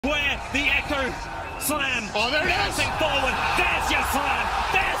The echo slam. Oh, there it is. Forward. There's your slam.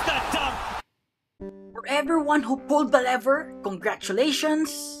 There's the dunk. For everyone who pulled the lever,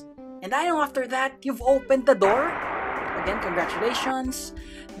 congratulations. And I know after that, you've opened the door. Again, congratulations.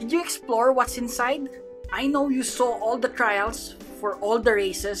 Did you explore what's inside? I know you saw all the trials for all the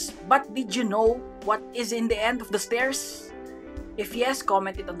races, but did you know what is in the end of the stairs? If yes,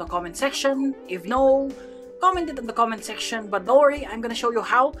 comment it on the comment section. If no, comment it in the comment section. But don't worry, I'm gonna show you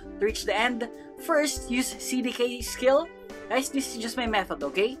how to reach the end. First, use CDK skill. Guys, this is just my method,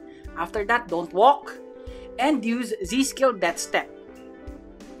 okay? After that, don't walk. And use Z skill, that step.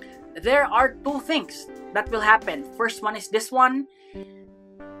 There are two things that will happen. First one is this one.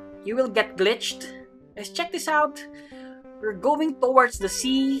 You will get glitched. Let's check this out. We're going towards the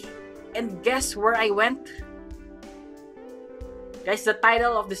sea. And guess where I went? Guys, the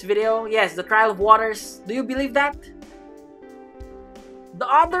title of this video, yes, the Trial of Waters. Do you believe that? The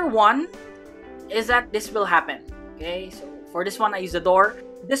other one is that this will happen. Okay, so for this one, I use the door.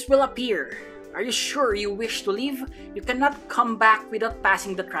 This will appear. Are you sure you wish to leave? You cannot come back without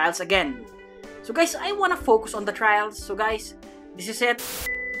passing the trials again. So guys, I want to focus on the trials. So guys, this is it.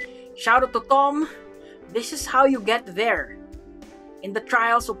 Shout out to Tom. This is how you get there. In the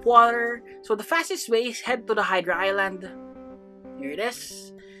Trials of Water. So the fastest way is head to the Hydra Island. Here it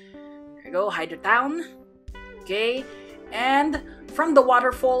is. There you go, Hydra Town. Okay. And from the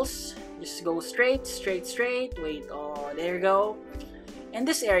waterfalls, just go straight. Wait, oh, there you go. In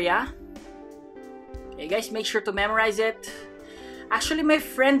this area. Okay, guys, make sure to memorize it. Actually, my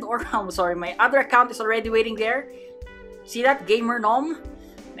friend, or I'm sorry, my other account is already waiting there. See that? GamerNom.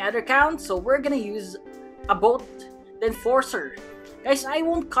 My other account. So we're gonna use a boat, the Enforcer. Guys, I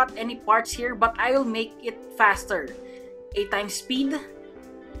won't cut any parts here, but I will make it faster. 8 times speed.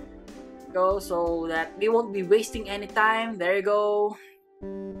 Go, so that we won't be wasting any time. There you go.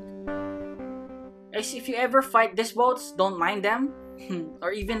 Guys, if you ever fight these boats, don't mind them.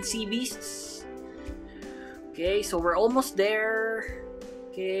 Or even sea beasts. Okay, so we're almost there.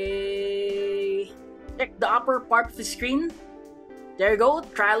 Okay. Check the upper part of the screen. There you go,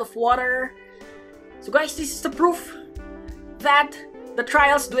 Trial of Water. So guys, this is the proof that the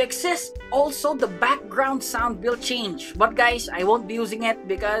trials do exist. Also, the background sound will change. But guys, I won't be using it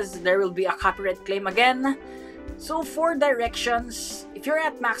because there will be a copyright claim again. So for directions, if you're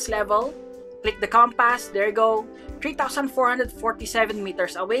at max level, click the compass. There you go. 3,447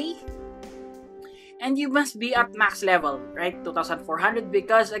 meters away. And you must be at max level, right? 2,400,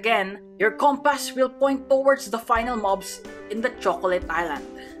 because again, your compass will point towards the final mobs in the Chocolate Island.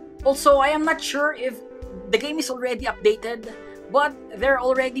 Also, I am not sure if the game is already updated, but they're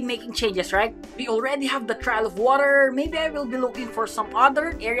already making changes, right? We already have the Trial of Water. Maybe I will be looking for some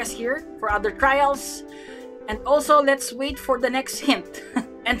other areas here for other trials. And also, let's wait for the next hint.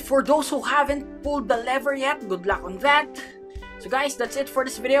 And for those who haven't pulled the lever yet, good luck on that. So guys, that's it for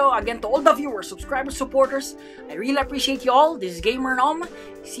this video. Again, to all the viewers, subscribers, supporters, I really appreciate you all. This is GamerNom.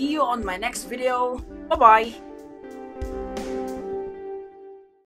 See you on my next video. Bye-bye.